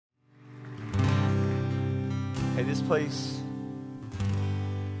Hey, this place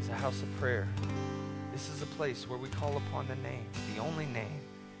is a house of prayer. This is a place where we call upon the name, the only name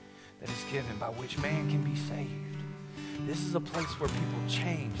that is given by which man can be saved. This is a place where people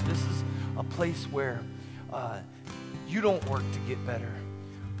change. This is a place where you don't work to get better,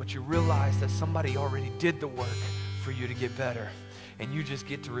 but you realize that somebody already did the work for you to get better, and you just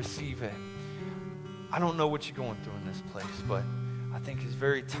get to receive it. I don't know what you're going through in this place, but I think it's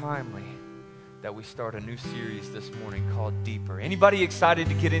very timely that we start a new series this morning called Deeper. Anybody excited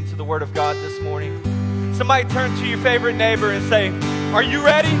to get into the Word of God this morning? Somebody turn to your favorite neighbor and say, are you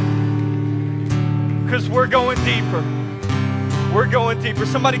ready? Because we're going deeper. We're going deeper.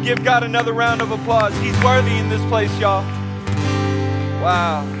 Somebody give God another round of applause. He's worthy in this place, y'all.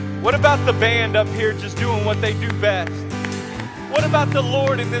 Wow. What about the band up here just doing what they do best? What about the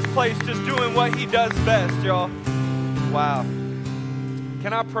Lord in this place just doing what He does best, y'all? Wow.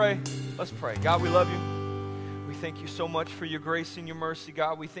 Can I pray? Let's pray. God, we love you. We thank you so much for your grace and your mercy,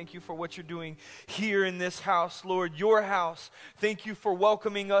 God. We thank you for what you're doing here in this house, Lord, your house. Thank you for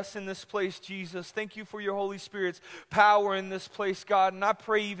welcoming us in this place, Jesus. Thank you for your Holy Spirit's power in this place, God. And I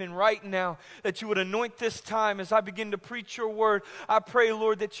pray even right now that you would anoint this time as I begin to preach your word. I pray,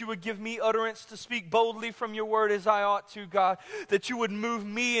 Lord, that you would give me utterance to speak boldly from your word as I ought to, God. That you would move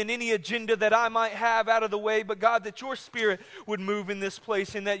me and any agenda that I might have out of the way. But God, that your Spirit would move in this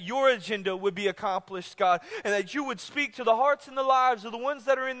place and that your agenda would be accomplished, God. And that you would speak to the hearts and the lives of the ones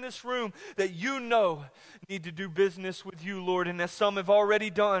that are in this room that you know need to do business with you, Lord. And as some have already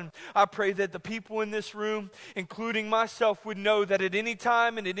done, I pray that the people in this room, including myself, would know that at any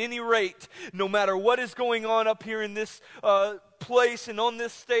time and at any rate, no matter what is going on up here in this place and on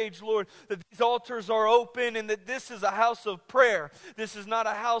this stage, Lord, that these altars are open and that this is a house of prayer. This is not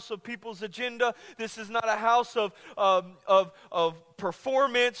a house of people's agenda. This is not a house of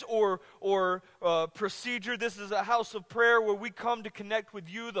performance or procedure. This is a house of prayer where we come to connect with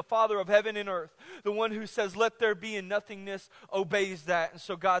you, the Father of heaven and earth, the one who says, let there be, and nothingness obeys that. And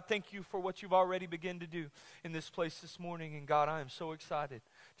so, God, thank you for what you've already begun to do in this place this morning. And God, I am so excited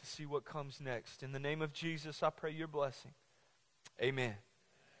to see what comes next. In the name of Jesus, I pray your blessing. Amen.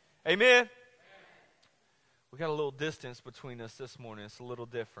 Amen. We got a little distance between us this morning. It's a little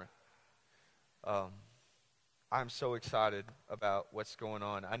different. I'm so excited about what's going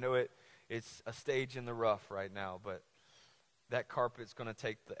on. I know it's a stage in the rough right now, but that carpet's going to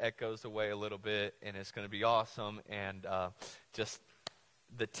take the echoes away a little bit, and it's going to be awesome. And just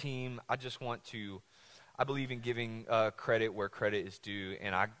the team, I believe in giving credit where credit is due,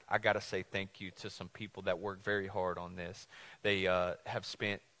 and I got to say thank you to some people that worked very hard on this. They have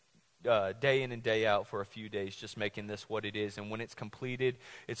spent day in and day out for a few days just making this what it is, and when it's completed,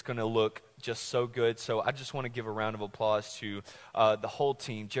 it's going to look just so good. So I just want to give a round of applause to the whole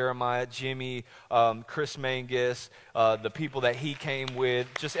team, Jeremiah, Jimmy, Chris Mangus, the people that he came with,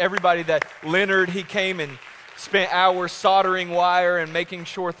 just everybody that, Leonard, he came and spent hours soldering wire and making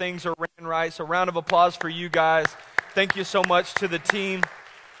sure things are ran right. So round of applause for you guys. Thank you so much to the team.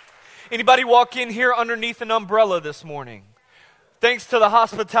 Anybody walk in here underneath an umbrella this morning? Thanks to the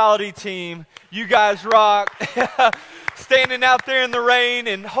hospitality team. You guys rock. Standing out there in the rain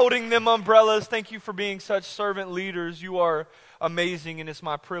and holding them umbrellas. Thank you for being such servant leaders. You are amazing, and it's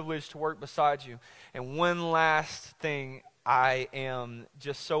my privilege to work beside you. And one last thing, I am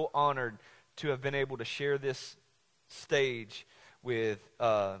just so honored to have been able to share this stage with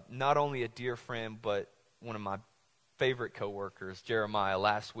not only a dear friend, but one of my favorite coworkers, Jeremiah,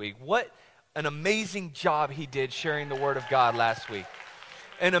 last week. What an amazing job he did sharing the Word of God last week.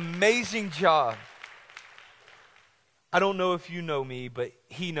 An amazing job. I don't know if you know me, but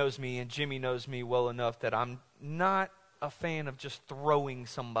he knows me and Jimmy knows me well enough that I'm not a fan of just throwing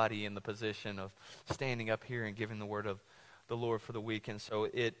somebody in the position of standing up here and giving the word of the Lord for the week. And so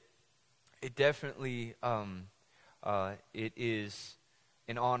it definitely, it is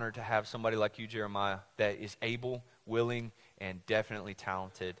an honor to have somebody like you, Jeremiah, that is able, willing, and definitely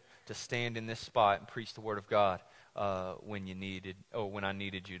talented to stand in this spot and preach the Word of God when I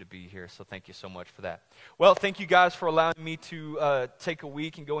needed you to be here. So thank you so much for that. Well, thank you guys for allowing me to take a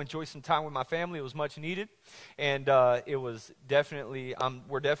week and go enjoy some time with my family. It was much needed, and it was definitely,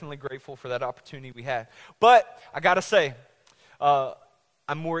 we're definitely grateful for that opportunity we had. But I got to say,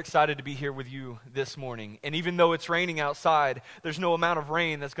 I'm more excited to be here with you this morning. And even though it's raining outside, there's no amount of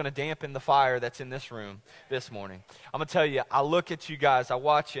rain that's going to dampen the fire that's in this room this morning. I'm going to tell you, I look at you guys, I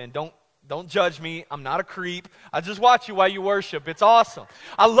watch you, and don't judge me. I'm not a creep. I just watch you while you worship. It's awesome.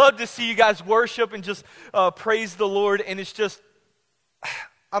 I love to see you guys worship and just praise the Lord. And it's just,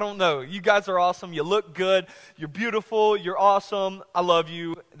 I don't know. You guys are awesome. You look good. You're beautiful. You're awesome. I love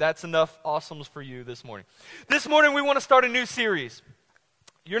you. That's enough awesomes for you this morning. This morning we want to start a new series.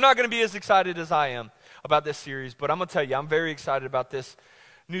 You're not going to be as excited as I am about this series, but I'm going to tell you, I'm very excited about this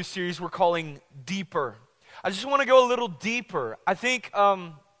new series we're calling Deeper. I just want to go a little deeper. I think,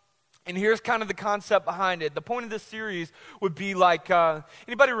 and here's kind of the concept behind it. The point of this series would be like,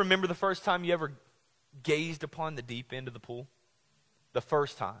 anybody remember the first time you ever gazed upon the deep end of the pool? The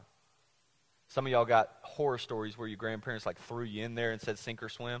first time. Some of y'all got horror stories where your grandparents like threw you in there and said sink or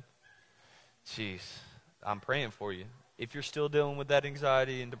swim. Jeez, I'm praying for you. If you're still dealing with that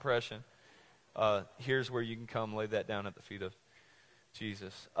anxiety and depression, here's where you can come lay that down at the feet of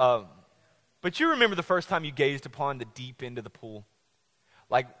Jesus. But you remember the first time you gazed upon the deep end of the pool?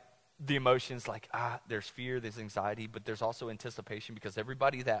 Like the emotions, like, there's fear, there's anxiety, but there's also anticipation because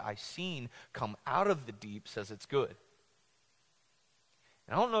everybody that I've seen come out of the deep says it's good.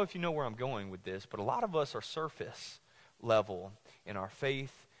 And I don't know if you know where I'm going with this, but a lot of us are surface level in our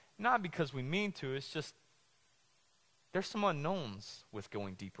faith, not because we mean to, it's just there's some unknowns with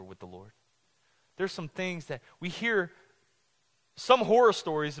going deeper with the Lord. There's some things that we hear, some horror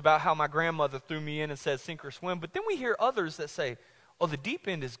stories about how my grandmother threw me in and said sink or swim, but then we hear others that say, oh, the deep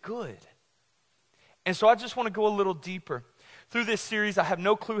end is good. And so I just want to go a little deeper. Through this series, I have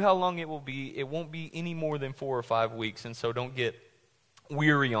no clue how long it will be. It won't be any more than 4 or 5 weeks, and so don't get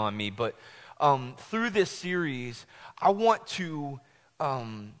weary on me. But through this series, I want to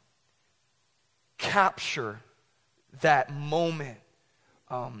capture that moment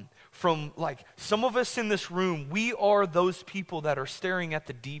from, like, some of us in this room, we are those people that are staring at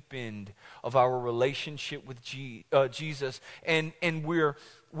the deep end of our relationship with Jesus, and we're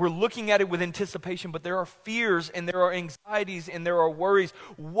looking at it with anticipation, but there are fears and there are anxieties and there are worries.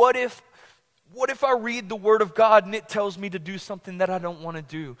 What if I read the Word of God and it tells me to do something that I don't want to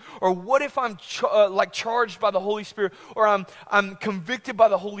do? Or what if I'm charged by the Holy Spirit, or I'm convicted by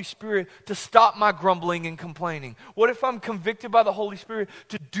the Holy Spirit to stop my grumbling and complaining? What if I'm convicted by the Holy Spirit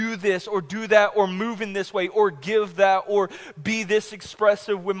to do this or do that or move in this way or give that or be this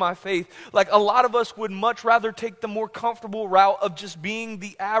expressive with my faith? Like, a lot of us would much rather take the more comfortable route of just being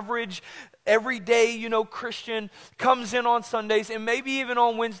the average everyday, Christian, comes in on Sundays and maybe even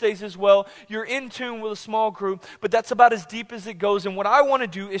on Wednesdays as well. You're in tune with a small group, but that's about as deep as it goes. And what I want to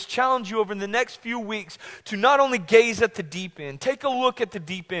do is challenge you over the next few weeks to not only gaze at the deep end, take a look at the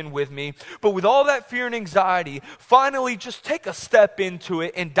deep end with me, but with all that fear and anxiety, finally just take a step into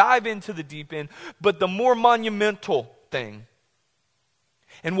it and dive into the deep end. But the more monumental thing,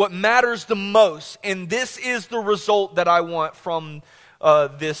 and what matters the most, and this is the result that I want from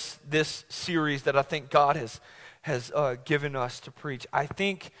this series that I think God has given us to preach. I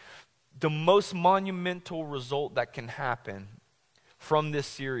think the most monumental result that can happen from this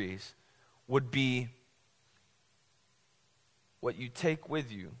series would be what you take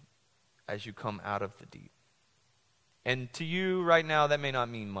with you as you come out of the deep. And to you right now, that may not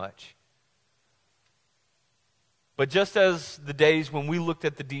mean much. But just as the days when we looked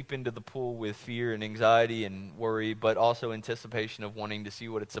at the deep end of the pool with fear and anxiety and worry, but also anticipation of wanting to see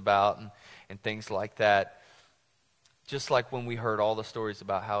what it's about and things like that, just like when we heard all the stories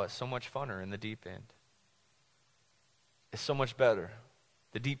about how it's so much funner in the deep end. It's so much better.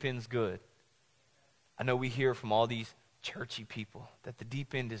 The deep end's good. I know we hear from all these churchy people that the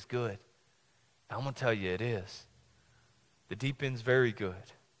deep end is good. I'm going to tell you it is. The deep end's very good.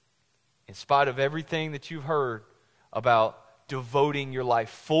 In spite of everything that you've heard about devoting your life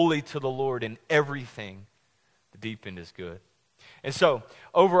fully to the Lord in everything, the deep end is good. And so,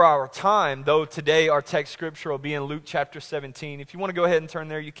 over our time, though today our text scripture will be in Luke chapter 17. If you want to go ahead and turn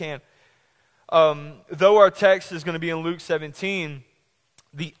there, you can. Though our text is going to be in Luke 17,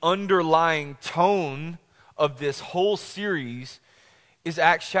 the underlying tone of this whole series is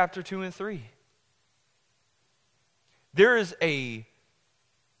Acts chapter 2 and 3. There is a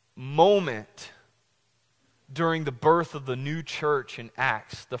moment during the birth of the new church in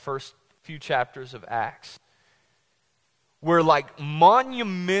Acts, the first few chapters of Acts, where like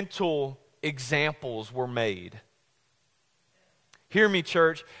monumental examples were made. Hear me,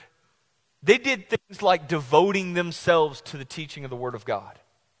 church. They did things like devoting themselves to the teaching of the Word of God.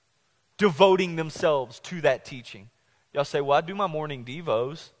 Devoting themselves to that teaching. Y'all say, well, I do my morning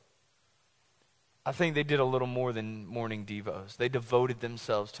devos. I think they did a little more than morning devos. They devoted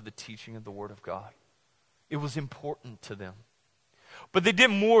themselves to the teaching of the Word of God. It was important to them. But they did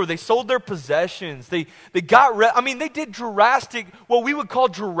more. They sold their possessions. They did drastic, what we would call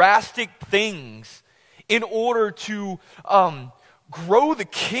drastic things in order to grow the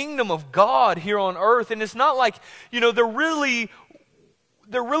kingdom of God here on earth. And it's not like,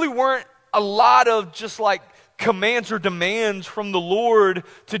 there really weren't a lot of just like commands or demands from the Lord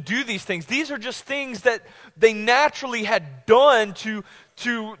to do these things. These are just things that they naturally had done to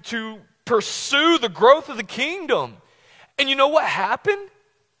pursue the growth of the kingdom. And you know what happened?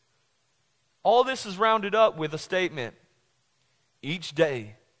 All this is rounded up with a statement. Each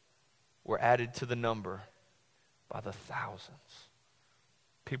day were added to the number by the thousands.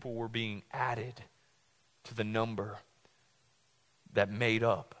 People were being added to the number that made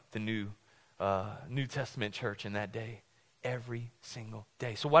up the New Testament church in that day, every single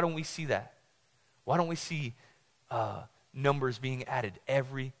day. So why don't we see that? Why don't we see numbers being added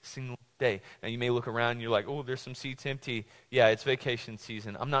every single day? Now you may look around and you're like, oh, there's some seats empty. Yeah, it's vacation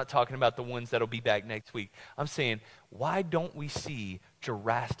season. I'm not talking about the ones that'll be back next week. I'm saying, why don't we see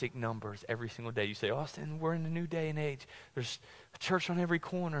drastic numbers every single day? You say, Austin, we're in a new day and age. There's a church on every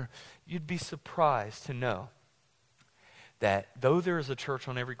corner. You'd be surprised to know that though there is a church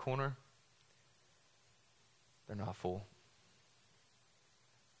on every corner, they're not full.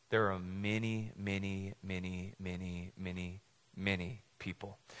 There are many, many, many, many, many, many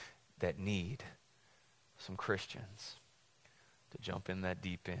people that need some Christians to jump in that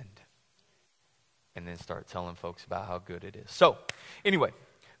deep end and then start telling folks about how good it is. So, anyway,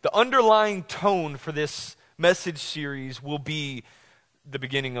 the underlying tone for this message series will be the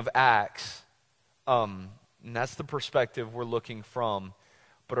beginning of Acts. And that's the perspective we're looking from.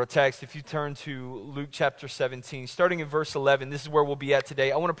 But our text, if you turn to Luke chapter 17, starting in verse 11, this is where we'll be at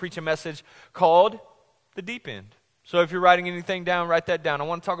today. I want to preach a message called The Deep End. So if you're writing anything down, write that down. I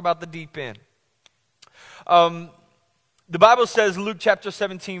want to talk about the deep end. The Bible says, Luke chapter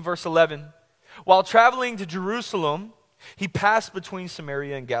 17, verse 11, while traveling to Jerusalem, he passed between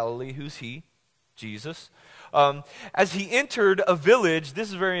Samaria and Galilee. Who's he? Jesus. As he entered a village, this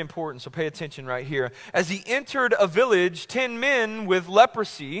is very important, so pay attention right here. As he entered a village, 10 men with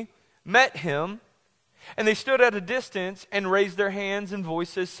leprosy met him, and they stood at a distance and raised their hands and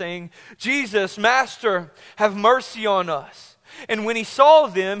voices, saying, Jesus, Master, have mercy on us. And when he saw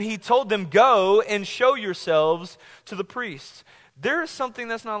them, he told them, go and show yourselves to the priests. There is something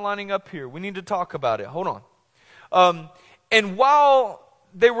that's not lining up here. We need to talk about it. Hold on. And while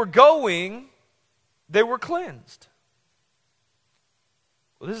they were going, they were cleansed.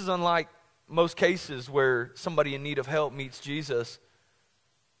 Well, this is unlike most cases where somebody in need of help meets Jesus.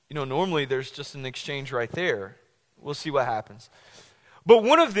 You know, normally there's just an exchange right there. We'll see what happens. But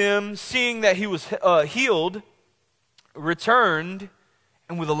one of them, seeing that he was healed, returned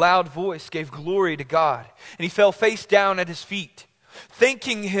and with a loud voice gave glory to God. And he fell face down at his feet,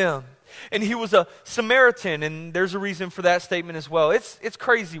 thanking him. And he was a Samaritan, and there's a reason for that statement as well. It's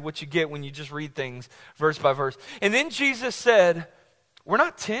crazy what you get when you just read things verse by verse. And then Jesus said, were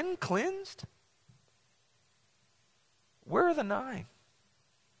not 10 cleansed? Where are the 9?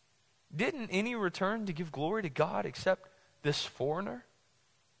 Didn't any return to give glory to God except this foreigner?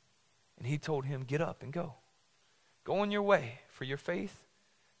 And he told him, get up and go. Go on your way, for your faith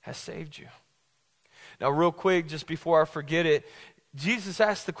has saved you. Now real quick, just before I forget it, Jesus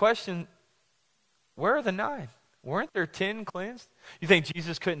asked the question, where are the 9? Weren't there 10 cleansed? You think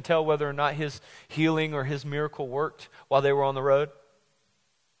Jesus couldn't tell whether or not his healing or his miracle worked while they were on the road?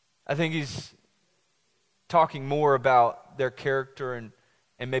 I think he's talking more about their character and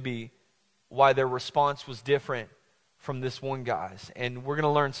maybe why their response was different from this one guy's. And we're going to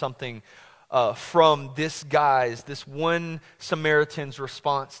learn something from this one Samaritan's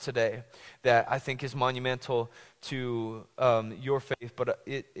response today that I think is monumental to your faith, but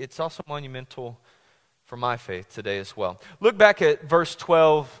it's also monumental for my faith today as well. Look back at verse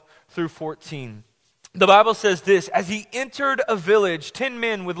 12 through 14. The Bible says this, as he entered a village, 10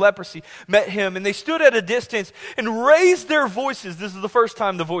 men with leprosy met him, and they stood at a distance and raised their voices. This is the first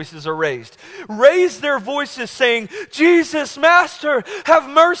time the voices are raised. Raised their voices saying, Jesus, Master, have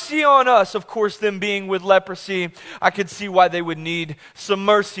mercy on us. Of course, them being with leprosy, I could see why they would need some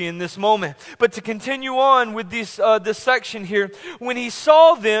mercy in this moment. But to continue on with this section here, when he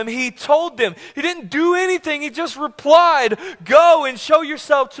saw them, he told them. He didn't do anything. He just replied, go and show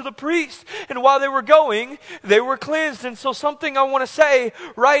yourself to the priest. And while they were going, they were cleansed. And so something I want to say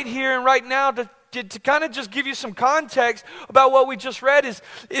right here and right now to kind of just give you some context about what we just read is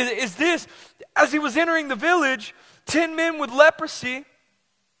this. As he was entering the village, 10 men with leprosy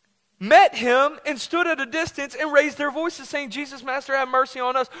met him and stood at a distance and raised their voices saying, Jesus, Master, have mercy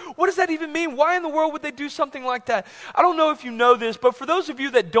on us. What does that even mean? Why in the world would they do something like that? I don't know if you know this, but for those of you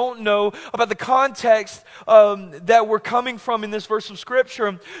that don't know about the context that we're coming from in this verse of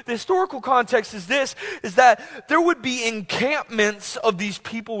Scripture, the historical context is this, is that there would be encampments of these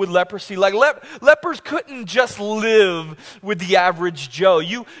people with leprosy. Like lepers couldn't just live with the average Joe.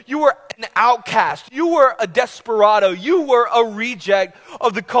 You were an outcast. You were a desperado. You were a reject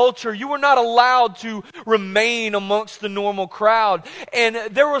of the culture. You were not allowed to remain amongst the normal crowd. And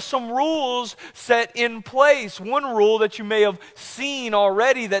there were some rules set in place. One rule that you may have seen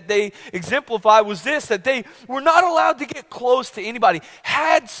already that they exemplify was this, that they were not allowed to get close to anybody.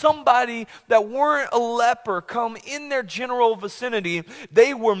 Had somebody that weren't a leper come in their general vicinity,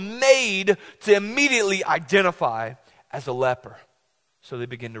 they were made to immediately identify as a leper. So they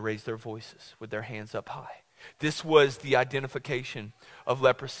begin to raise their voices with their hands up high. This was the identification of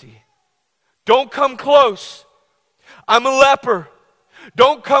leprosy. Don't come close. I'm a leper.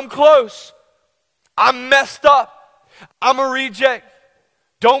 Don't come close. I'm messed up. I'm a reject.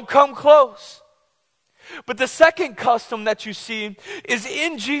 Don't come close. But the second custom that you see is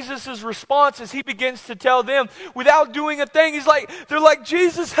in Jesus' response as he begins to tell them without doing a thing. They're like,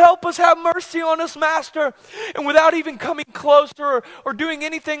 Jesus, help us, have mercy on us, Master. And without even coming closer or doing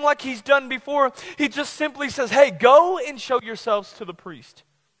anything like he's done before, he just simply says, hey, go and show yourselves to the priest.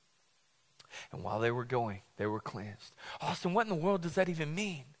 And while they were going, they were cleansed. Austin, what in the world does that even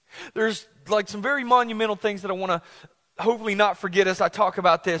mean? There's like some very monumental things that I want to hopefully not forget as I talk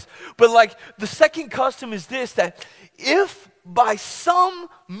about this. But like the second custom is this, that if by some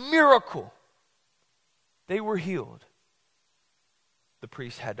miracle they were healed, the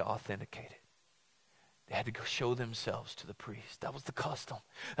priest had to authenticate it. They had to go show themselves to the priest. That was the custom.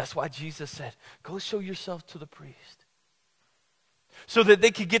 That's why Jesus said, go show yourself to the priest. So that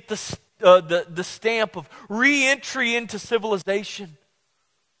they could get the stamp of re-entry into civilization.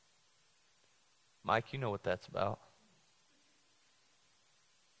 Mike, you know what that's about.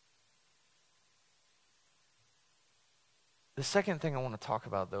 The second thing I want to talk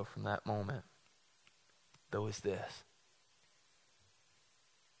about, though, from that moment, though, is this.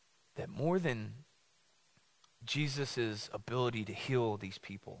 That more than Jesus' ability to heal these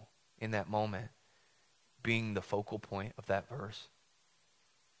people in that moment being the focal point of that verse,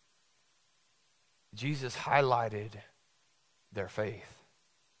 Jesus highlighted their faith.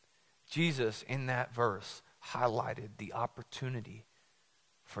 Jesus, in that verse, highlighted the opportunity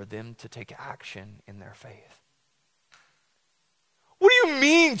for them to take action in their faith. What do you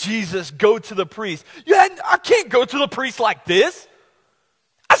mean, Jesus, go to the priest? I can't go to the priest like this.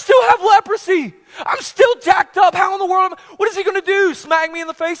 I still have leprosy. I'm still jacked up. How in the world? What is he going to do? Smack me in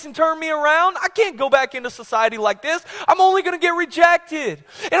the face and turn me around? I can't go back into society like this. I'm only going to get rejected.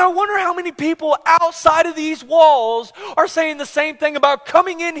 And I wonder how many people outside of these walls are saying the same thing about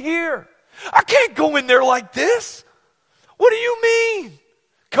coming in here. I can't go in there like this. What do you mean?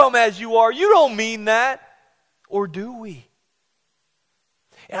 Come as you are. You don't mean that. Or do we?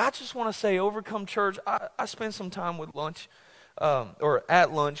 And I just want to say, Overcome Church, I spent some time with lunch, or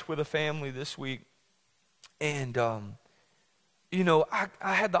at lunch with a family this week. And, I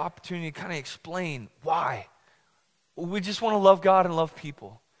had the opportunity to kind of explain why. We just want to love God and love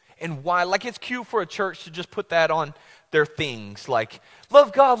people. And why. Like, it's cute for a church to just put that on their things. Like,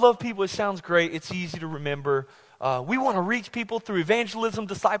 love God, love people. It sounds great. It's easy to remember. We want to reach people through evangelism,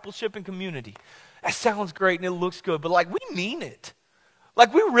 discipleship, and community. That sounds great and it looks good. But, we mean it.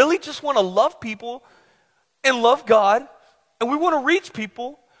 We really just want to love people and love God, and we want to reach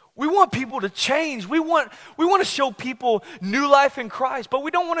people. We want people to change. We want to show people new life in Christ, but we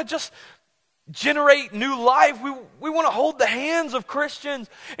don't want to just generate new life. We want to hold the hands of Christians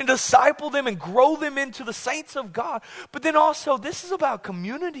and disciple them and grow them into the saints of God. But then also, this is about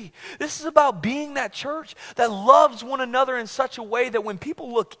community. This is about being that church that loves one another in such a way that when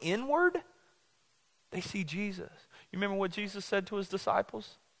people look inward, they see Jesus. You remember what Jesus said to his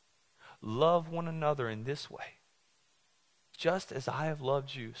disciples? Love one another in this way, just as I have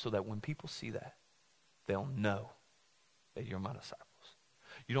loved you, so that when people see that, they'll know that you're my disciples.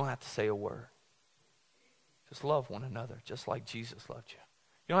 You don't have to say a word. Just love one another, just like Jesus loved you.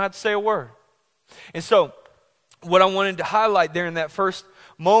 You don't have to say a word. And so, what I wanted to highlight there in that first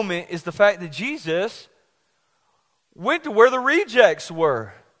moment is the fact that Jesus went to where the rejects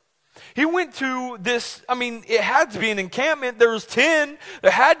were. He went to this, it had to be an encampment. There was 10.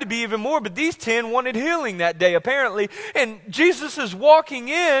 There had to be even more, but these 10 wanted healing that day, apparently. And Jesus is walking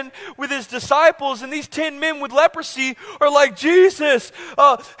in with his disciples, and these 10 men with leprosy are like, Jesus,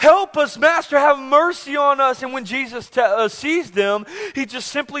 help us, Master, have mercy on us. And when Jesus sees them, he just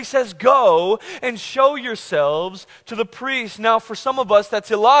simply says, go and show yourselves to the priest. Now, for some of us,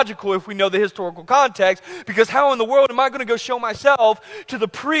 that's illogical if we know the historical context, because how in the world am I going to go show myself to the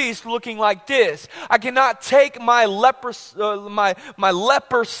priest looking like this? I cannot take my leper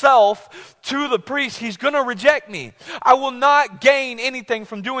self to the priest. He's going to reject me. I will not gain anything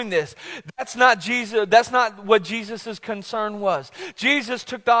from doing this. That's not Jesus. That's not what Jesus' concern was. Jesus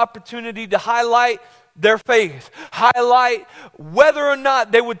took the opportunity to highlight their faith, highlight whether or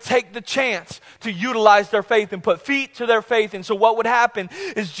not they would take the chance to utilize their faith and put feet to their faith. And so what would happen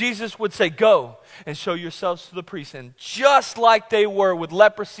is Jesus would say, go and show yourselves to the priest. And just like they were with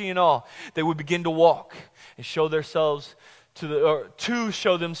leprosy and all, they would begin to walk and show themselves to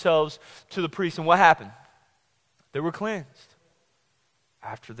show themselves to the priest. And what happened? They were cleansed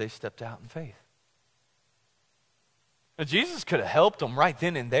after they stepped out in faith. Now, Jesus could have helped them right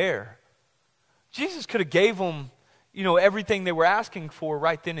then and there. Jesus could have gave them, everything they were asking for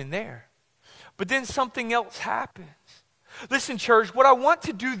right then and there. But then something else happens. Listen, church, what I want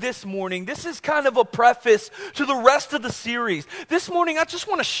to do this morning, this is kind of a preface to the rest of the series. This morning, I just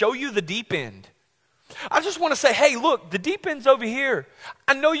want to show you the deep end. I just want to say, hey, look, the deep end's over here.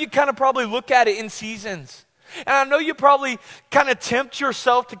 I know you kind of probably look at it in seasons. And I know you probably kind of tempt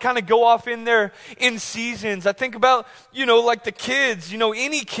yourself to kind of go off in there in seasons. I think about, like the kids,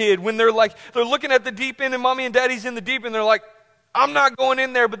 any kid, when they're looking at the deep end and mommy and daddy's in the deep end, they're like, I'm not going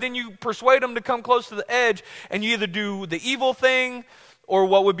in there. But then you persuade them to come close to the edge, and you either do the evil thing or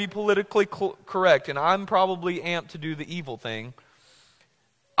what would be politically correct. And I'm probably amped to do the evil thing.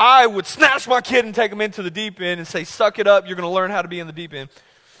 I would snatch my kid and take him into the deep end and say, suck it up, you're going to learn how to be in the deep end.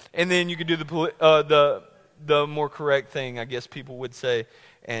 And then you could do the more correct thing, I guess people would say,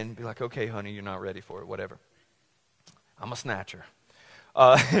 and be like, okay, honey, you're not ready for it, whatever. I'm a snatcher.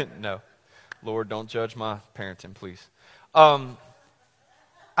 No. Lord, don't judge my parenting, please. I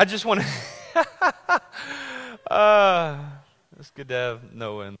just want to... it's good to have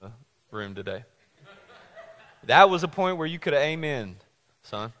Noah in the room today. That was a point where you could have amen,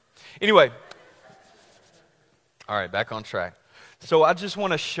 son. Anyway. All right, back on track. So I just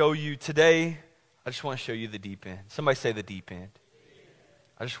want to show you today... I just want to show you the deep end. Somebody say the deep end.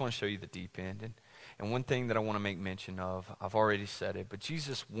 I just want to show you the deep end. And one thing that I want to make mention of, I've already said it, but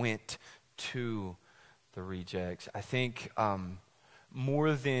Jesus went to the rejects. I think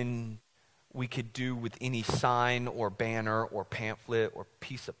more than we could do with any sign or banner or pamphlet or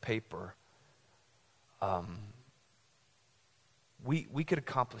piece of paper, we could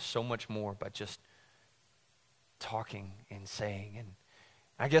accomplish so much more by just talking and saying. And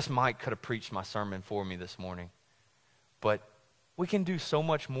I guess Mike could have preached my sermon for me this morning. But we can do so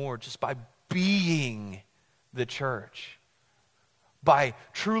much more just by being the church. By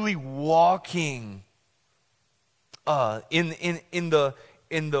truly walking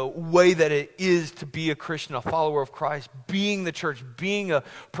in the way that it is to be a Christian, a follower of Christ, being the church, being a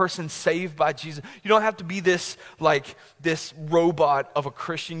person saved by Jesus. You don't have to be this robot of a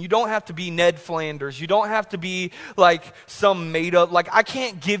Christian. You don't have to be Ned Flanders. You don't have to be like some made up, I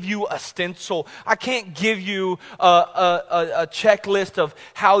can't give you a stencil. I can't give you a checklist of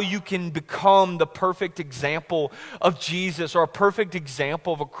how you can become the perfect example of Jesus or a perfect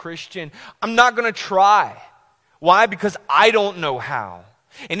example of a Christian. I'm not going to try. Why? Because I don't know how.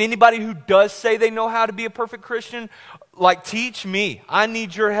 And anybody who does say they know how to be a perfect Christian, teach me. I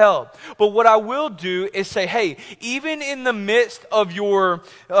need your help. But what I will do is say, hey, even in the midst of your,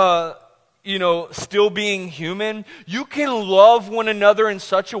 still being human, you can love one another in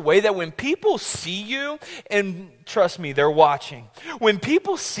such a way that when people see you, and trust me, they're watching. When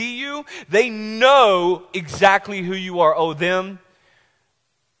people see you, they know exactly who you are. Oh, them,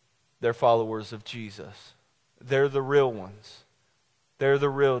 they're followers of Jesus. They're the real ones. They're the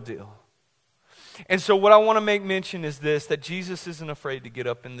real deal. And so what I want to make mention is this, that Jesus isn't afraid to get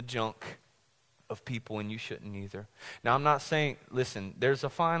up in the junk of people, and you shouldn't either. Now, I'm not saying, listen, there's a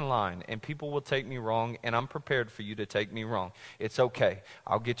fine line, and people will take me wrong, and I'm prepared for you to take me wrong. It's okay.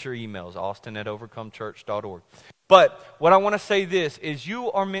 I'll get your emails, austin@overcomechurch.org. But what I want to say this is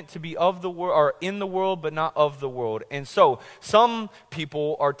you are meant to be of the world, or in the world, but not of the world. And so some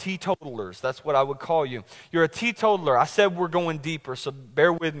people are teetotalers. That's what I would call you. You're a teetotaler. I said we're going deeper, so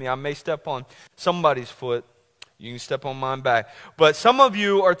bear with me. I may step on somebody's foot. You can step on mine back. But some of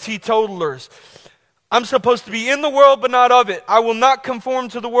you are teetotalers. I'm supposed to be in the world, but not of it. I will not conform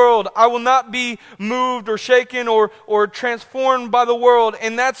to the world. I will not be moved or shaken or transformed by the world.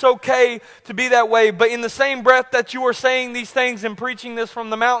 And that's okay to be that way. But in the same breath that you are saying these things and preaching this from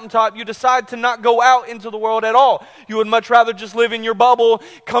the mountaintop, you decide to not go out into the world at all. You would much rather just live in your bubble,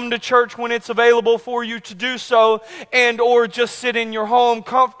 come to church when it's available for you to do so, and or just sit in your home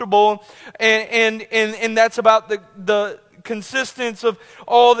comfortable. And that's about the consistence of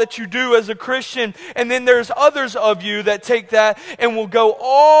all that you do as a Christian. And then there's others of you that take that and will go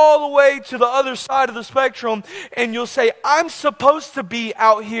all the way to the other side of the spectrum, and you'll say, I'm supposed to be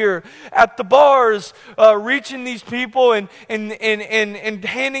out here at the bars reaching these people and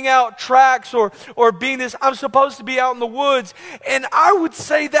handing out tracts or being this. I'm supposed to be out in the woods. And I would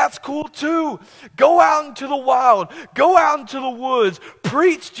say that's cool too. Go out into the wild. Go out into the woods.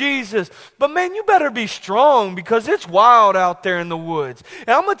 Preach Jesus. But man, you better be strong, because it's wild out there in the woods.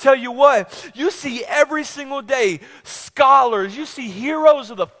 And I'm going to tell you what, you see every single day scholars, you see heroes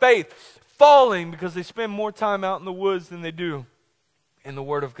of the faith falling because they spend more time out in the woods than they do in the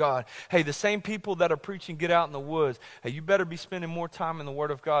Word of God. Hey, the same people that are preaching get out in the woods, hey, you better be spending more time in the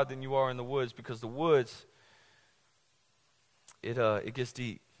Word of God than you are in the woods, because the woods, it gets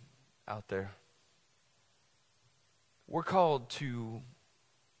deep out there. We're called to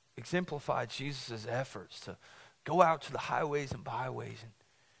exemplify Jesus' efforts to go out to the highways and byways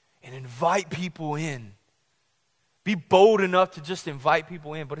and invite people in. Be bold enough to just invite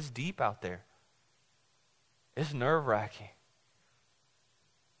people in, but it's deep out there. It's nerve-wracking.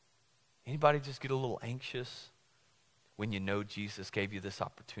 Anybody just get a little anxious when you know Jesus gave you this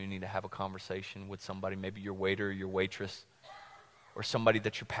opportunity to have a conversation with somebody, maybe your waiter or your waitress, or somebody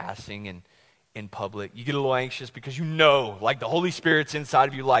that you're passing in public? You get a little anxious because you know, like the Holy Spirit's inside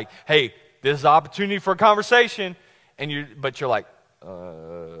of you, like, hey, this is an opportunity for a conversation, but you're like,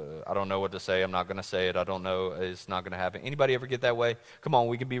 I don't know what to say. I'm not going to say it. I don't know. It's not going to happen. Anybody ever get that way? Come on,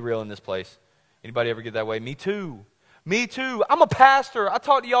 we can be real in this place. Anybody ever get that way? Me too. Me too. I'm a pastor. I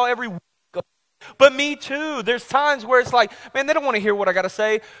talk to y'all every week. But me too. There's times where it's like, man, they don't want to hear what I got to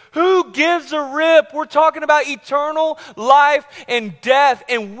say. Who gives a rip? We're talking about eternal life and death,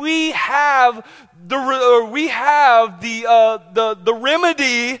 and we have the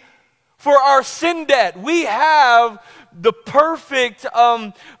remedy for our sin debt. We have the perfect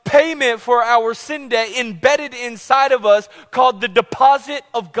payment for our sin debt embedded inside of us, called the deposit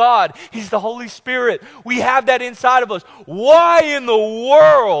of God. He's the Holy Spirit. We have that inside of us. Why in the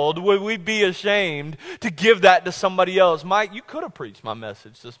world would we be ashamed to give that to somebody else? Mike, you could have preached my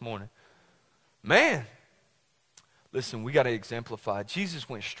message this morning. Man, listen, we got to exemplify. Jesus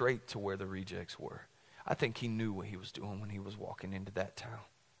went straight to where the rejects were. I think he knew what he was doing when he was walking into that town.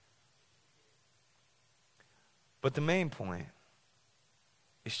 But the main point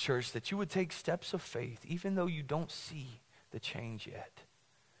is, church, that you would take steps of faith, even though you don't see the change yet.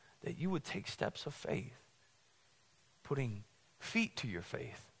 That you would take steps of faith, putting feet to your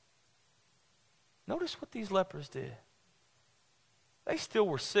faith. Notice what these lepers did. They still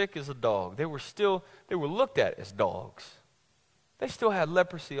were sick as a dog. They were looked at as dogs. They still had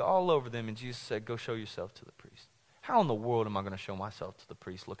leprosy all over them, and Jesus said, go show yourself to the priest. How in the world am I going to show myself to the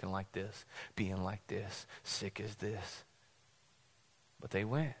priest looking like this, being like this, sick as this? But they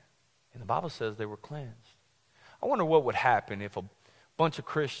went, and the Bible says they were cleansed. I wonder what would happen if a bunch of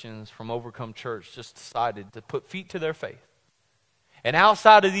Christians from Overcome Church just decided to put feet to their faith. And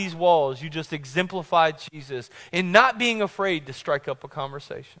outside of these walls, you just exemplified Jesus in not being afraid to strike up a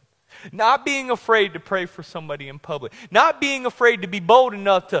conversation. Not being afraid to pray for somebody in public. Not being afraid to be bold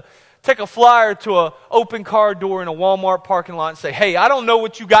enough to take a flyer to an open car door in a Walmart parking lot and say, hey, I don't know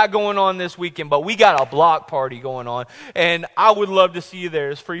what you got going on this weekend, but we got a block party going on, and I would love to see you there.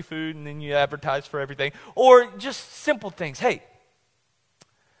 It's free food, and then you advertise for everything. Or just simple things. Hey,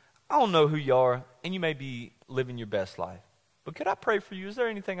 I don't know who you are, and you may be living your best life, but could I pray for you? Is there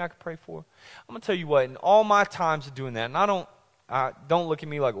anything I could pray for? I'm going to tell you what, in all my times of doing that, and don't look at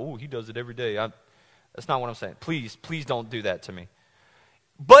me like, oh, he does it every day. That's not what I'm saying. Please don't do that to me.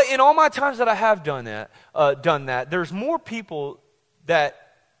 But in all my times that I have done that, there's more people that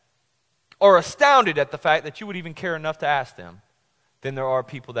are astounded at the fact that you would even care enough to ask them than there are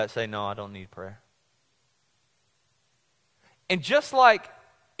people that say, no, I don't need prayer. And just like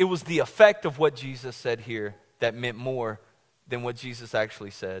it was the effect of what Jesus said here that meant more than what Jesus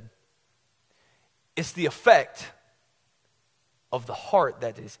actually said, it's the effect of the heart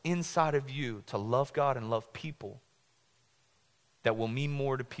that is inside of you to love God and love people that will mean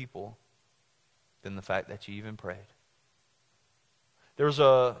more to people than the fact that you even prayed. There's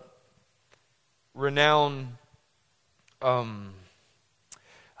a renowned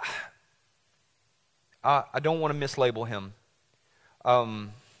I don't want to mislabel him.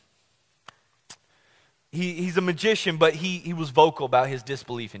 He's a magician, but he was vocal about his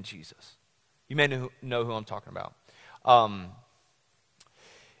disbelief in Jesus. You may know who I'm talking about.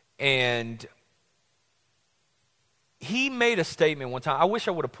 And he made a statement one time. I wish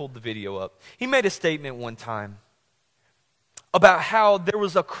I would have pulled the video up. He made a statement one time about how there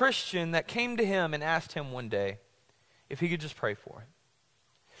was a Christian that came to him and asked him one day if he could just pray for him.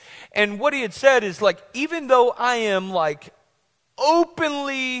 And what he had said is, like, even though I am, like,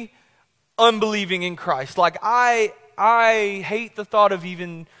 openly unbelieving in Christ, like, I hate the thought of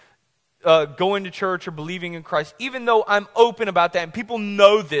even going to church or believing in Christ, even though I'm open about that and people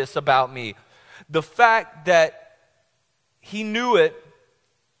know this about me, the fact that he knew it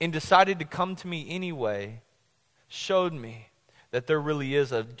and decided to come to me anyway showed me that there really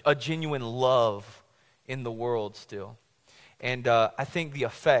is a genuine love in the world still. And I think the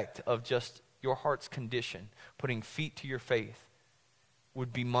effect of just your heart's condition, putting feet to your faith,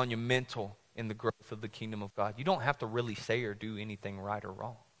 would be monumental in the growth of the kingdom of God. You don't have to really say or do anything right or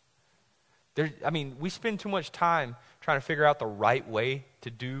wrong. We spend too much time trying to figure out the right way to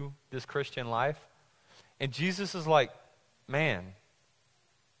do this Christian life. And Jesus is like, man,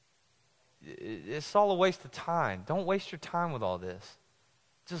 it's all a waste of time. Don't waste your time with all this.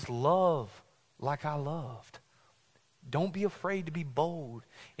 Just love like I loved. Don't be afraid to be bold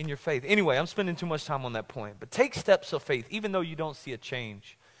in your faith. Anyway, I'm spending too much time on that point. But take steps of faith, even though you don't see a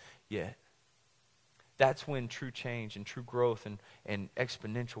change yet. That's when true change and true growth and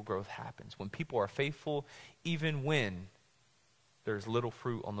exponential growth happens. When people are faithful, even when there's little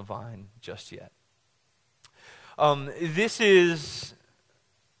fruit on the vine just yet. This is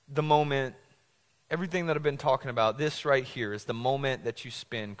the moment, everything that I've been talking about, this right here is the moment that you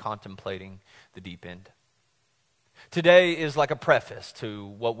spend contemplating the deep end. Today is like a preface to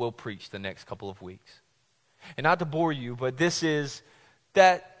what we'll preach the next couple of weeks. And not to bore you, but this is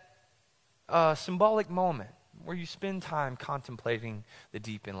that symbolic moment where you spend time contemplating the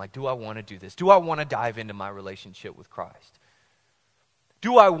deep end. Like, do I want to do this? Do I want to dive into my relationship with Christ?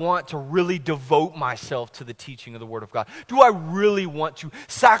 Do I want to really devote myself to the teaching of the Word of God? Do I really want to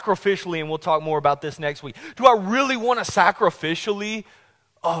sacrificially, and we'll talk more about this next week, do I really want to sacrificially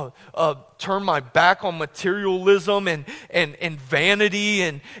turn my back on materialism and vanity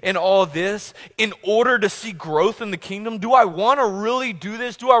and all this in order to see growth in the kingdom? Do I want to really do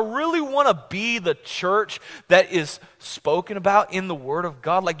this? Do I really want to be the church that is spoken about in the Word of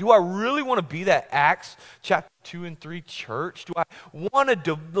God? Like, do I really want to be that Acts chapter 2 and 3 church? Do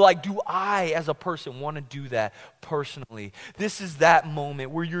I as a person want to do that personally? This is that moment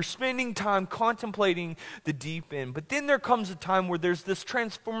where you're spending time contemplating the deep end. But then there comes a time where there's this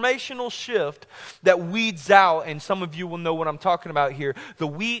transformational shift that weeds out, and some of you will know what I'm talking about here, the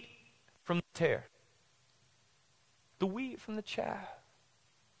wheat from the tare. The wheat from the chaff.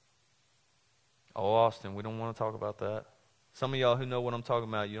 Oh, Austin, we don't want to talk about that. Some of y'all who know what I'm talking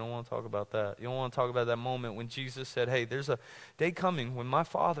about, you don't want to talk about that. You don't want to talk about that moment when Jesus said, hey, there's a day coming when my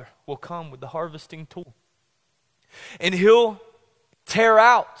Father will come with the harvesting tool. And he'll tear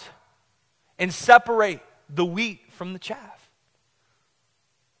out and separate the wheat from the chaff.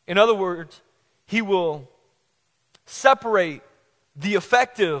 In other words, he will separate the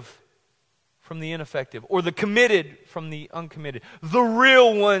effective from the ineffective, or the committed from the uncommitted, the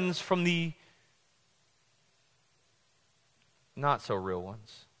real ones from the not so real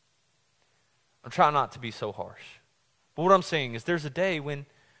ones. I'm trying not to be so harsh. But what I'm saying is there's a day when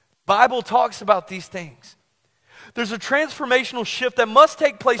Bible talks about these things. There's a transformational shift that must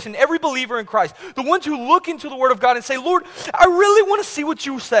take place in every believer in Christ. The ones who look into the Word of God and say, Lord, I really want to see what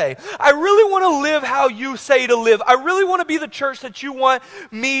you say. I really want to live how you say to live. I really want to be the church that you want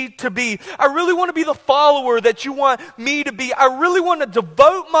me to be. I really want to be the follower that you want me to be. I really want to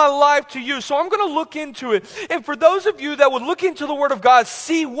devote my life to you. So I'm going to look into it. And for those of you that would look into the Word of God,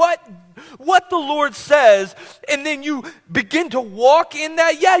 see what the Lord says, and then you begin to walk in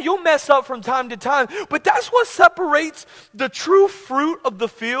that, yeah, you'll mess up from time to time, but that's what separates the true fruit of the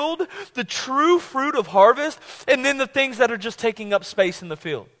field, the true fruit of harvest, and then the things that are just taking up space in the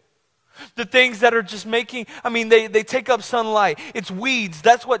field. The things that are just making, they take up sunlight. It's weeds.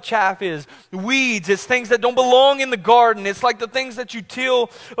 That's what chaff is. Weeds. It's things that don't belong in the garden. It's like the things that you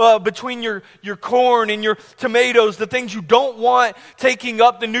till between your corn and your tomatoes, the things you don't want taking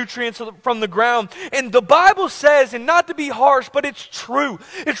up the nutrients from the ground. And the Bible says, and not to be harsh, but it's true.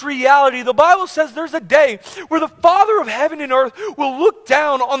 It's reality. The Bible says there's a day where the Father of heaven and earth will look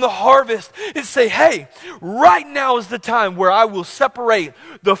down on the harvest and say, hey, right now is the time where I will separate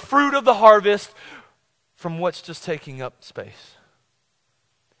the fruit of the harvest from what's just taking up space.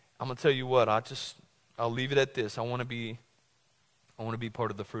 I'm going to tell you what, I I'll leave it at this. I want to be part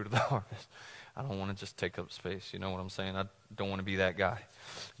of the fruit of the harvest. I don't want to just take up space. You know what I'm saying? I don't want to be that guy.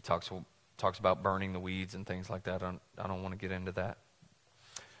 He talks about burning the weeds and things like that. I don't want to get into that.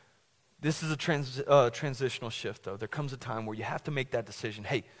 This is a transitional shift, though. There comes a time where you have to make that decision.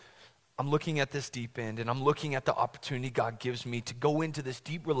 Hey, I'm looking at this deep end, and I'm looking at the opportunity God gives me to go into this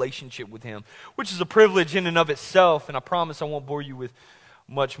deep relationship with Him, which is a privilege in and of itself, and I promise I won't bore you with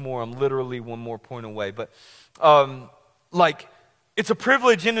much more. I'm literally one more point away. But, it's a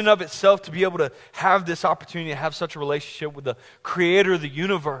privilege in and of itself to be able to have this opportunity to have such a relationship with the Creator of the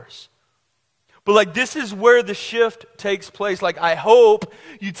universe. But this is where the shift takes place. I hope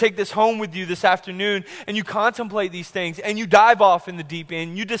you take this home with you this afternoon and you contemplate these things and you dive off in the deep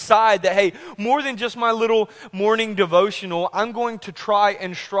end. You decide that, hey, more than just my little morning devotional, I'm going to try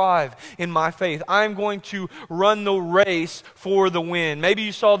and strive in my faith. I'm going to run the race for the win. Maybe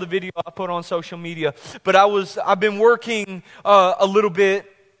you saw the video I put on social media, but I've been working a little bit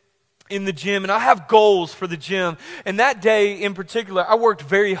in the gym, and I have goals for the gym. And that day in particular, I worked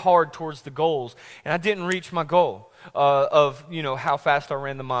very hard towards the goals, and I didn't reach my goal of how fast I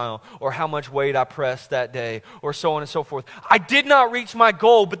ran the mile or how much weight I pressed that day or so on and so forth. I did not reach my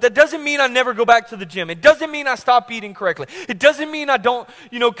goal, but that doesn't mean I never go back to the gym. It doesn't mean I stop eating correctly. It doesn't mean I don't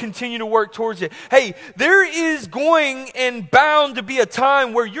continue to work towards it. Hey, there is going and bound to be a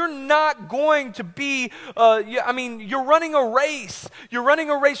time where you're not going to be you're running a race. You're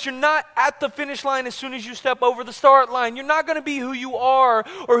running a race. You're not at the finish line as soon as you step over the start line. You're not going to be who you are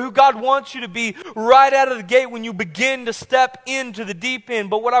or who God wants you to be right out of the gate when you begin to step into the deep end.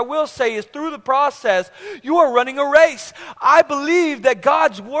 But what I will say is through the process, you are running a race. I believe that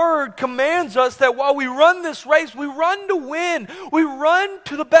God's word commands us that while we run this race, we run to win. We run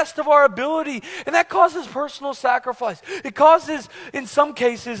to the best of our ability. And that causes personal sacrifice. It causes, in some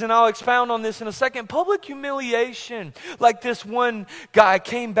cases, and I'll expound on this in a second, public humiliation. Like this one guy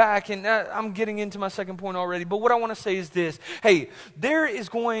came back, and I'm getting into my second point already, but what I want to say is this. Hey, there is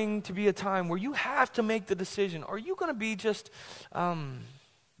going to be a time where you have to make the decision. Are you going to be just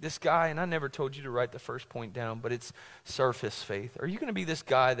this guy, and I never told you to write the first point down, but it's surface faith. Are you going to be this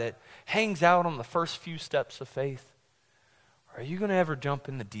guy that hangs out on the first few steps of faith? Or are you going to ever jump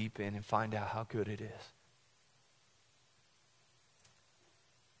in the deep end and find out how good it is?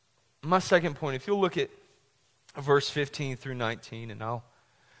 My second point, if you'll look at verse 15 through 19, and I'll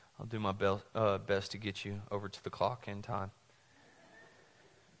do my best to get you over to the clock in time.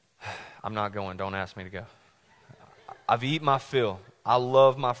 I'm not going. Don't ask me to go. I've eaten my fill. I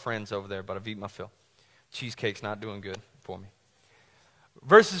love my friends over there, but I've eaten my fill. Cheesecake's not doing good for me.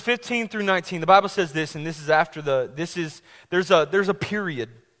 Verses 15 through 19, the Bible says this, and this is after there's a period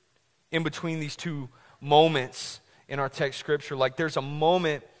in between these two moments in our text scripture. There's a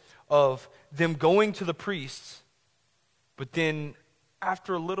moment of them going to the priests, but then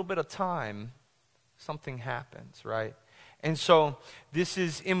after a little bit of time, something happens, right? And so this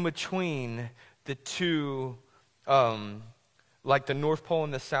is in between the two, the North Pole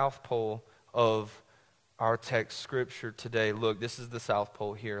and the South Pole of our text scripture today. Look, this is the South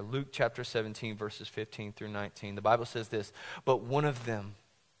Pole here. Luke chapter 17, verses 15 through 19. The Bible says this, but one of them,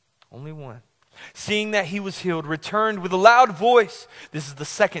 only one, seeing that he was healed, returned with a loud voice. This is the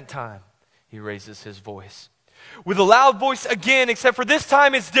second time he raises his voice. With a loud voice again, except for this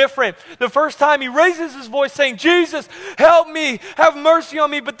time it's different. The first time he raises his voice saying, Jesus, help me, have mercy on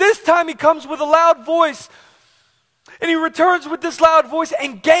me. But this time he comes with a loud voice. And he returns with this loud voice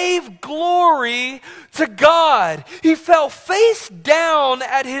and gave glory to God. He fell face down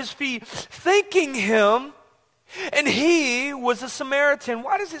at his feet, thanking him. And he was a Samaritan.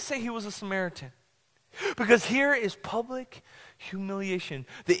 Why does it say he was a Samaritan? Because here is public humiliation.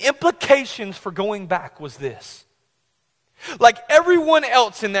 The implications for going back was this. Like everyone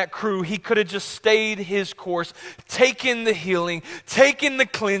else in that crew, he could have just stayed his course, taken the healing, taken the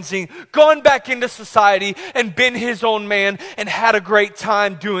cleansing, gone back into society and been his own man and had a great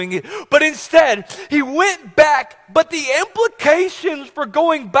time doing it. But instead, he went back, but the implications for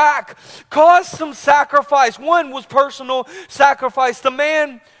going back caused some sacrifice. One was personal sacrifice. The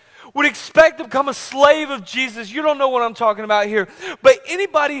man would expect to become a slave of Jesus. You don't know what I'm talking about here. But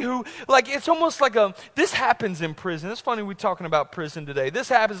anybody who, it's almost like this happens in prison. It's funny we're talking about prison today. This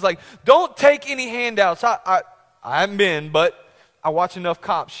happens don't take any handouts. I haven't been, but I watch enough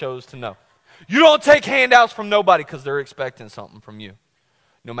cop shows to know. You don't take handouts from nobody because they're expecting something from you.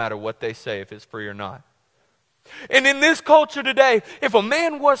 No matter what they say, if it's free or not. And in this culture today, if a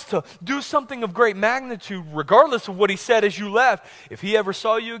man was to do something of great magnitude, regardless of what he said as you left, if he ever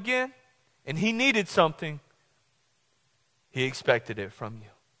saw you again and he needed something, he expected it from you.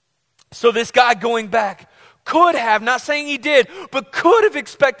 So this guy going back could have, not saying he did, but could have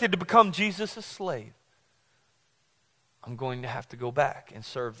expected to become Jesus' slave. I'm going to have to go back and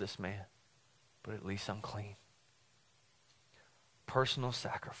serve this man, but at least I'm clean. Personal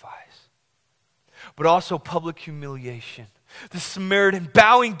sacrifice, but also public humiliation. The Samaritan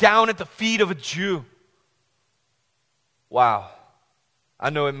bowing down at the feet of a Jew. Wow. I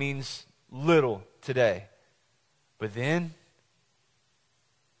know it means little today, but then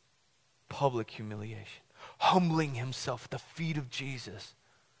public humiliation, humbling himself at the feet of Jesus.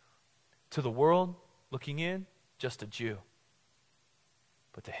 To the world looking in, just a Jew.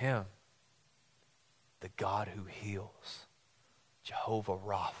 But to him, the God who heals, Jehovah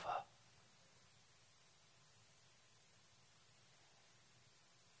Rapha.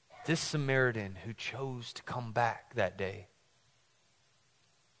 This Samaritan who chose to come back that day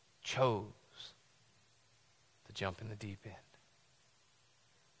chose to jump in the deep end.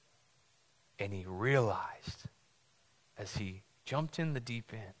 And he realized as he jumped in the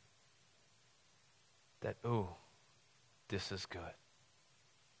deep end that, this is good.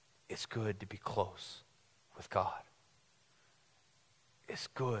 It's good to be close with God. It's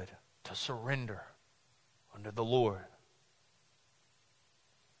good to surrender under the Lord.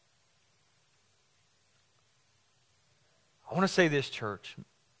 I want to say this, church.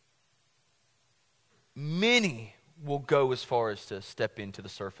 Many will go as far as to step into the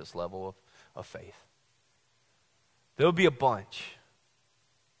surface level of faith. There'll be a bunch,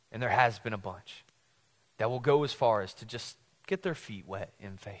 and there has been a bunch, that will go as far as to just get their feet wet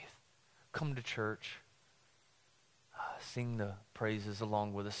in faith. Come to church, sing the praises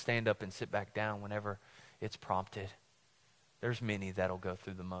along with us, stand up and sit back down whenever it's prompted. There's many that'll go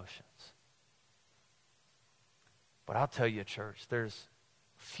through the motions. But I'll tell you, church, there's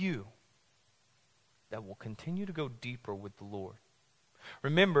few that will continue to go deeper with the Lord.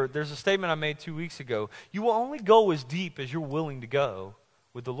 Remember, there's a statement I made 2 weeks ago. You will only go as deep as you're willing to go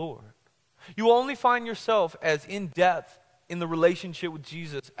with the Lord. You will only find yourself as in depth in the relationship with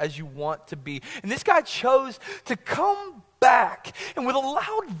Jesus as you want to be. And this guy chose to come back and with a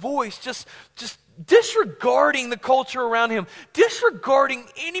loud voice just disregarding the culture around him, disregarding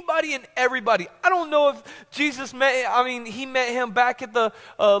anybody and everybody. I don't know if Jesus he met him back at the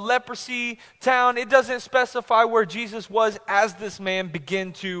leprosy town. It doesn't specify where Jesus was as this man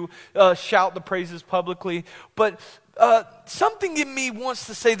began to shout the praises publicly. But something in me wants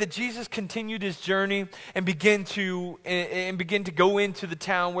to say that Jesus continued his journey and began to go into the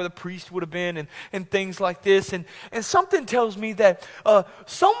town where the priest would have been and things like this. And something tells me that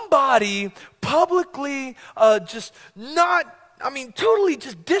somebody publicly totally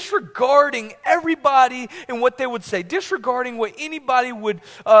just disregarding everybody and what they would say, disregarding what anybody would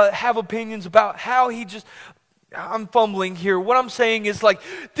have opinions about, how he just, I'm fumbling here. What I'm saying is like,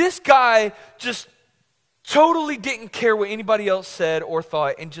 this guy just totally didn't care what anybody else said or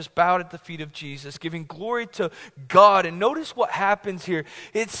thought and just bowed at the feet of Jesus, giving glory to God. And notice what happens here.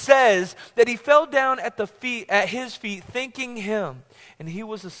 It says that he fell down at his feet, thanking him. And he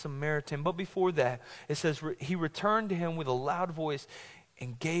was a Samaritan. But before that, it says he returned to him with a loud voice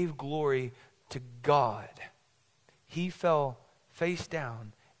and gave glory to God. He fell face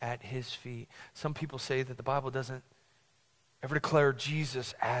down at his feet. Some people say that the Bible doesn't ever declare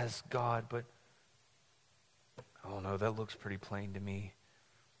Jesus as God, but I don't know, that looks pretty plain to me.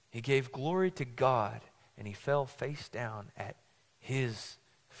 He gave glory to God, and he fell face down at his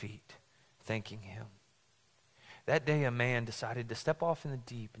feet, thanking him. That day, a man decided to step off in the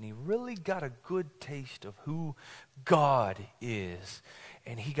deep, and he really got a good taste of who God is.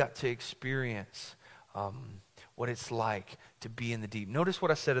 And he got to experience what it's like to be in the deep. Notice what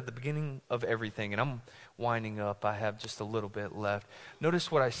I said at the beginning of everything, and I'm winding up. I have just a little bit left.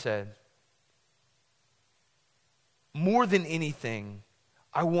 Notice what I said. More than anything,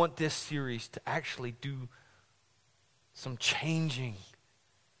 I want this series to actually do some changing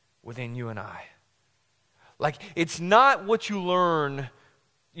within you and I. Like, it's not what you learn,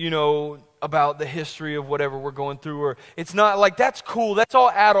 about the history of whatever we're going through, or it's not like that's cool, that's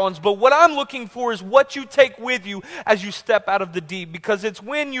all add-ons, but what I'm looking for is what you take with you as you step out of the deep, because it's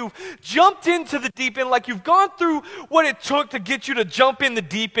when you've jumped into the deep end, like you've gone through what it took to get you to jump in the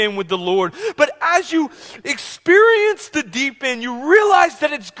deep end with the Lord, but as you experience the deep end, you realize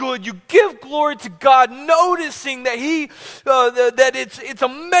that it's good, you give glory to God, noticing that that it's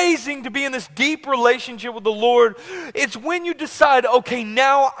amazing to be in this deep relationship with the Lord. It's when you decide, okay,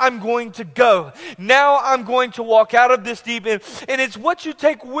 now I'm going to go. Now I'm going to walk out of this deep end. And it's what you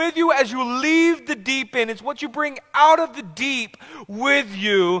take with you as you leave the deep end. It's what you bring out of the deep with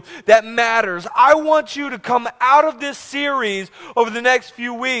you that matters. I want you to come out of this series over the next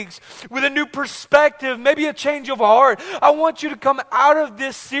few weeks with a new perspective, maybe a change of heart. I want you to come out of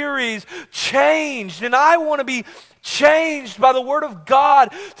this series changed. And I want to be changed by the Word of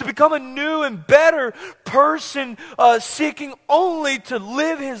God to become a new and better person, seeking only to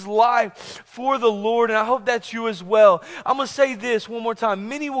live his life for the Lord. And I hope that's you as well. I'm going to say this one more time.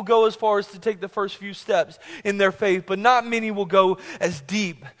 Many will go as far as to take the first few steps in their faith, but not many will go as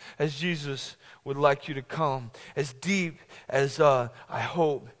deep as Jesus would like you to come, as deep as I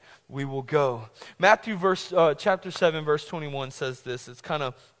hope we will go. Matthew chapter 7, verse 21 says this. It's kind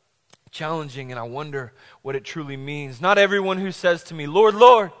of challenging, and I wonder what it truly means. Not everyone who says to me, Lord,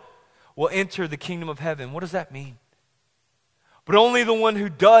 Lord, will enter the kingdom of heaven. What does that mean? But only the one who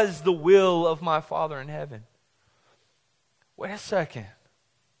does the will of my Father in heaven. Wait a second.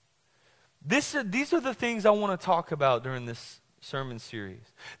 These are the things I want to talk about during this sermon series.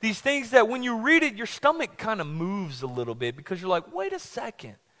 These things that when you read it, your stomach kind of moves a little bit because you're like, wait a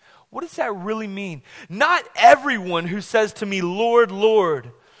second. What does that really mean? Not everyone who says to me, Lord,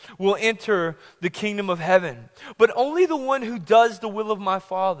 Lord, will enter the kingdom of heaven, but only the one who does the will of my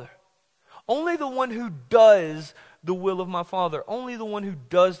Father. Only the one who does the will of my Father. Only the one who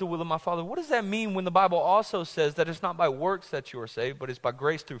does the will of my Father. What does that mean when the Bible also says that it's not by works that you are saved, but it's by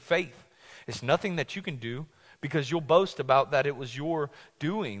grace through faith? It's nothing that you can do because you'll boast about that it was your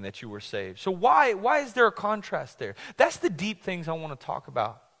doing that you were saved. So why is there a contrast there? That's the deep things I want to talk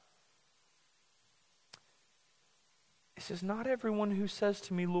about. It says, not everyone who says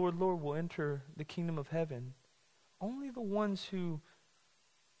to me, Lord, Lord, will enter the kingdom of heaven. Only the ones who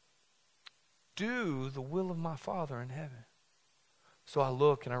do the will of my Father in heaven. So I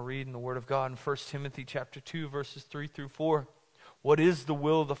look and I read in the Word of God in 1 Timothy chapter 2, verses 3 through 4. What is the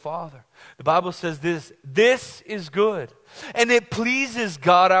will of the Father? The Bible says this is good, and it pleases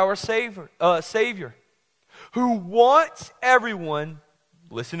God our Savior, who wants everyone,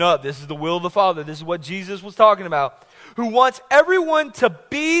 listen up, this is the will of the Father, this is what Jesus was talking about, who wants everyone to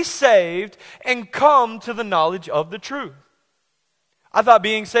be saved and come to the knowledge of the truth. I thought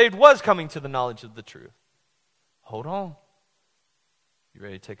being saved was coming to the knowledge of the truth. Hold on. You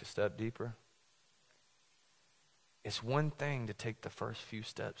ready to take a step deeper? It's one thing to take the first few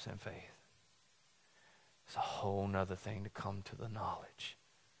steps in faith. It's a whole nother thing to come to the knowledge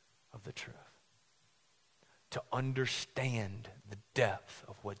of the truth. To understand the depth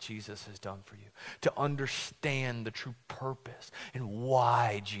of what Jesus has done for you. To understand the true purpose and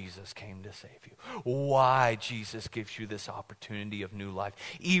why Jesus came to save you. Why Jesus gives you this opportunity of new life.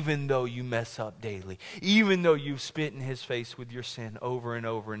 Even though you mess up daily. Even though you've spit in his face with your sin over and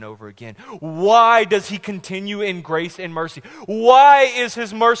over and over again. Why does he continue in grace and mercy? Why is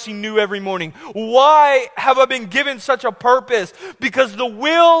his mercy new every morning? Why have I been given such a purpose? Because the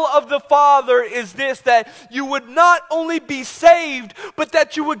will of the Father is this, that you would not only be saved, but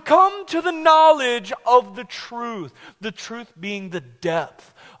that you would come to the knowledge of the truth. The truth being the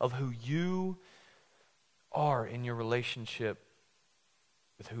depth of who you are in your relationship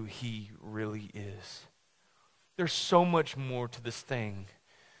with who he really is. There's so much more to this thing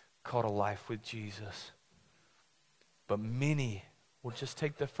called a life with Jesus. But many will just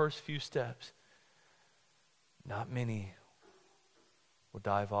take the first few steps. Not many will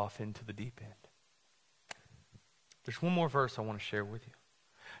dive off into the deep end. There's one more verse I want to share with you.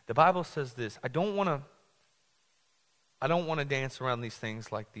 The Bible says this. I don't want to dance around these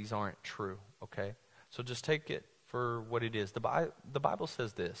things like these aren't true, okay? So just take it for what it is. The Bible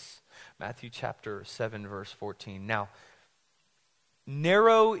says this. Matthew chapter 7, verse 14. Now,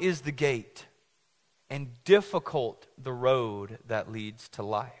 narrow is the gate, and difficult the road that leads to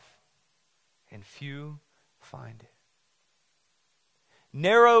life, and few find it.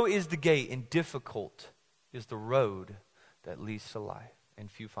 Narrow is the gate, and difficult is the road that leads to life, and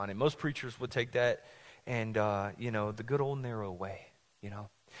few find it. Most preachers would take that and, the good old narrow way,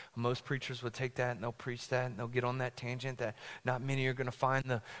 Most preachers would take that and they'll preach that and they'll get on that tangent that not many are going to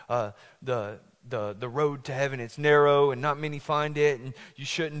find the road to heaven. It's narrow and not many find it, and you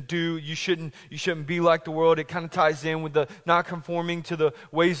shouldn't be like the world. It kind of ties in with the not conforming to the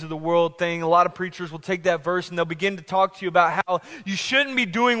ways of the world thing. A lot of preachers will take that verse and they'll begin to talk to you about how you shouldn't be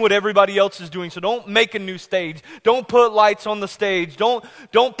doing what everybody else is doing. So don't make a new stage. Don't put lights on the stage. Don't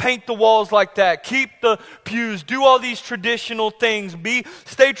paint the walls like that. Keep the pews. Do all these traditional things.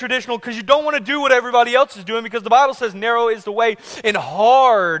 Stay traditional because you don't want to do what everybody else is doing, because the Bible says narrow is the way and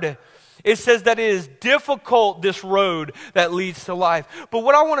hard It says that it is difficult, this road that leads to life. But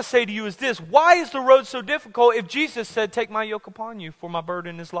what I want to say to you is this: why is the road so difficult if Jesus said, take my yoke upon you, for my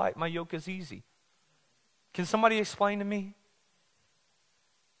burden is light, my yoke is easy? Can somebody explain to me?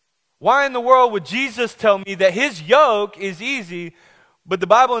 Why in the world would Jesus tell me that his yoke is easy, but the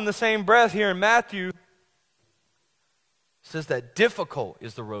Bible in the same breath here in Matthew says that difficult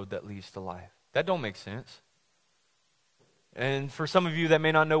is the road that leads to life? That don't make sense. And for some of you that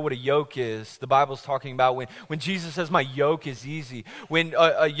may not know what a yoke is, the Bible's talking about when Jesus says, my yoke is easy. When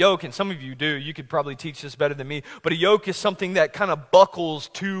a yoke, and some of you do, you could probably teach this better than me, but a yoke is something that kind of buckles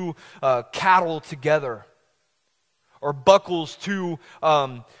two cattle together, or buckles two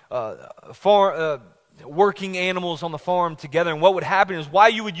working animals on the farm together. And what would happen is, why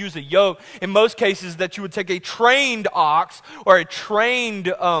you would use a yoke, in most cases, that you would take a trained ox or a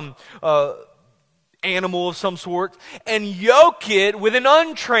trained animal of some sort and yoke it with an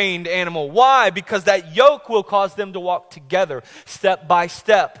untrained animal. Why? Because that yoke will cause them to walk together, step by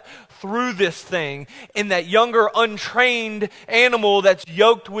step, through this thing, and that younger untrained animal that's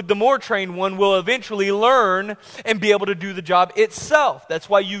yoked with the more trained one will eventually learn and be able to do the job itself. That's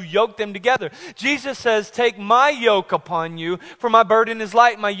why you yoke them together. Jesus says, take my yoke upon you, for my burden is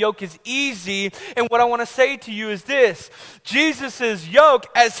light, my yoke is easy. And what I want to say to you is this: Jesus' yoke,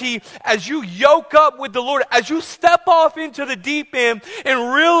 as you yoke up with the Lord, as you step off into the deep end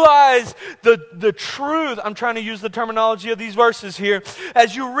and realize the truth, I'm trying to use the terminology of these verses here,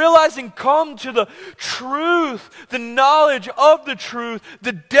 as you realize and come to the truth, the knowledge of the truth,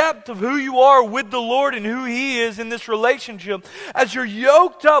 the depth of who you are with the Lord and who He is in this relationship, as you're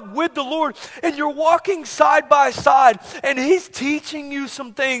yoked up with the Lord and you're walking side by side and He's teaching you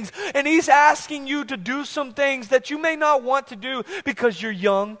some things and He's asking you to do some things that you may not want to do because you're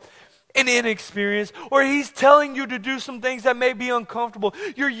young and inexperienced, or He's telling you to do some things that may be uncomfortable.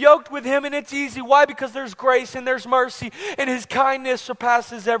 You're yoked with Him and it's easy. Why? Because there's grace and there's mercy, and His kindness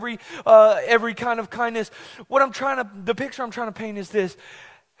surpasses every kind of kindness. The picture I'm trying to paint is this: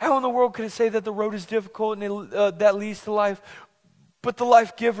 how in the world could it say that the road is difficult and that leads to life, but the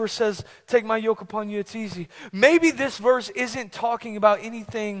life giver says, take my yoke upon you, it's easy? Maybe this verse isn't talking about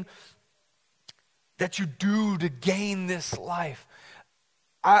anything that you do to gain this life.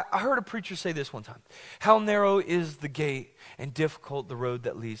 I heard a preacher say this one time: how narrow is the gate and difficult the road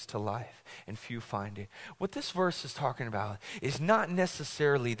that leads to life, and few find it. What this verse is talking about is not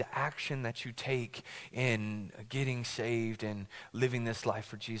necessarily the action that you take in getting saved and living this life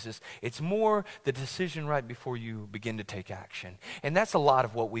for Jesus. It's more the decision right before you begin to take action. And that's a lot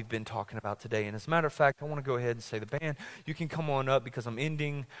of what we've been talking about today. And as a matter of fact, I want to go ahead and say, the band, you can come on up because I'm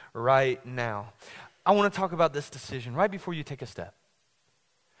ending right now. I want to talk about this decision right before you take a step.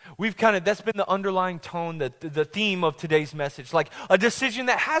 That's been the underlying tone, the theme of today's message, like a decision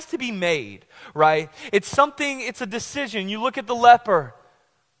that has to be made, right? It's a decision. You look at the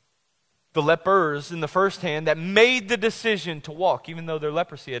lepers in the first hand that made the decision to walk, even though their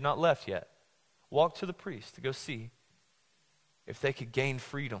leprosy had not left yet. Walk to the priest to go see if they could gain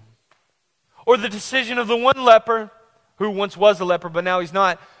freedom. Or the decision of the one leper, who once was a leper, but now he's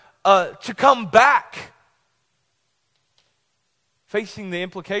not, to come back, facing the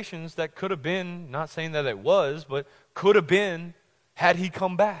implications that could have been, not saying that it was, but could have been had he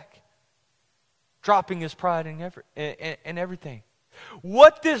come back, dropping his pride and everything.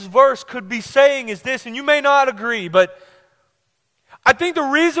 What this verse could be saying is this, and you may not agree, but I think the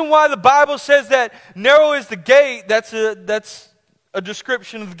reason why the Bible says that narrow is the gate, that's a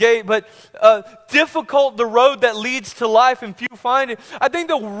description of the gate, but difficult the road that leads to life and few find it. I think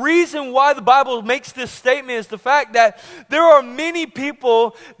the reason why the Bible makes this statement is the fact that there are many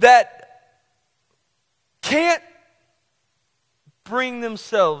people that can't bring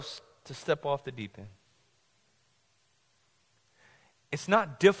themselves to step off the deep end. It's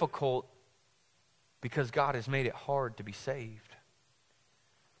not difficult because God has made it hard to be saved.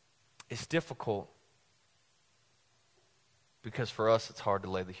 It's difficult because for us, it's hard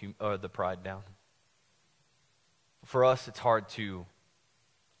to lay the pride down. For us, it's hard to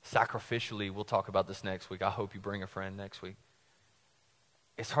sacrificially, we'll talk about this next week. I hope you bring a friend next week.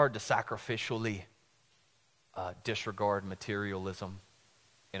 It's hard to sacrificially disregard materialism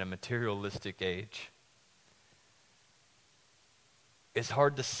in a materialistic age. It's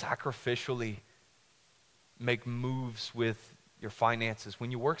hard to sacrificially make moves with your finances when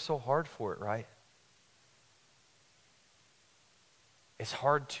you work so hard for it, right? It's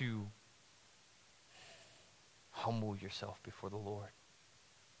hard to humble yourself before the Lord.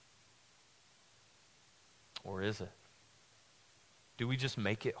 Or is it? Do we just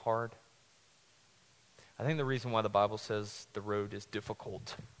make it hard? I think the reason why the Bible says the road is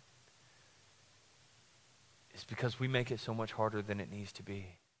difficult is because we make it so much harder than it needs to be.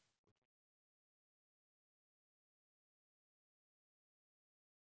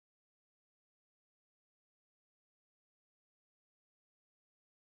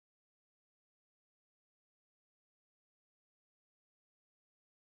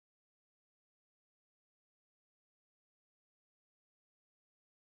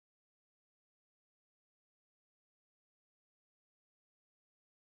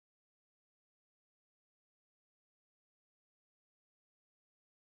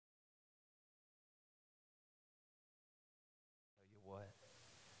 Tell you what,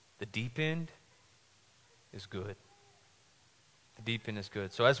 the deep end is good. The deep end is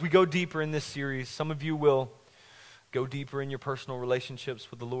good. So as we go deeper in this series, some of you will go deeper in your personal relationships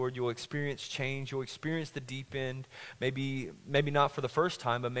with the Lord. You'll experience change. You'll experience the deep end. Maybe not for the first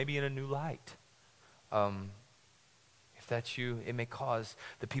time, but maybe in a new light. If that's you, it may cause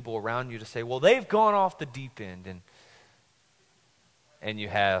the people around you to say, well, they've gone off the deep end. And you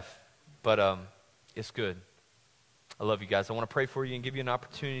have. But it's good. I love you guys. I want to pray for you and give you an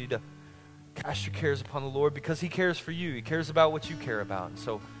opportunity to cast your cares upon the Lord because He cares for you. He cares about what you care about. And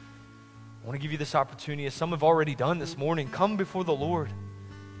so I want to give you this opportunity, as some have already done this morning. Come before the Lord.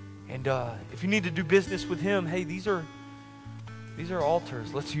 And if you need to do business with Him, hey, these are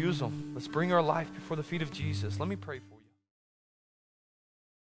altars. Let's use them. Let's bring our life before the feet of Jesus. Let me pray for you.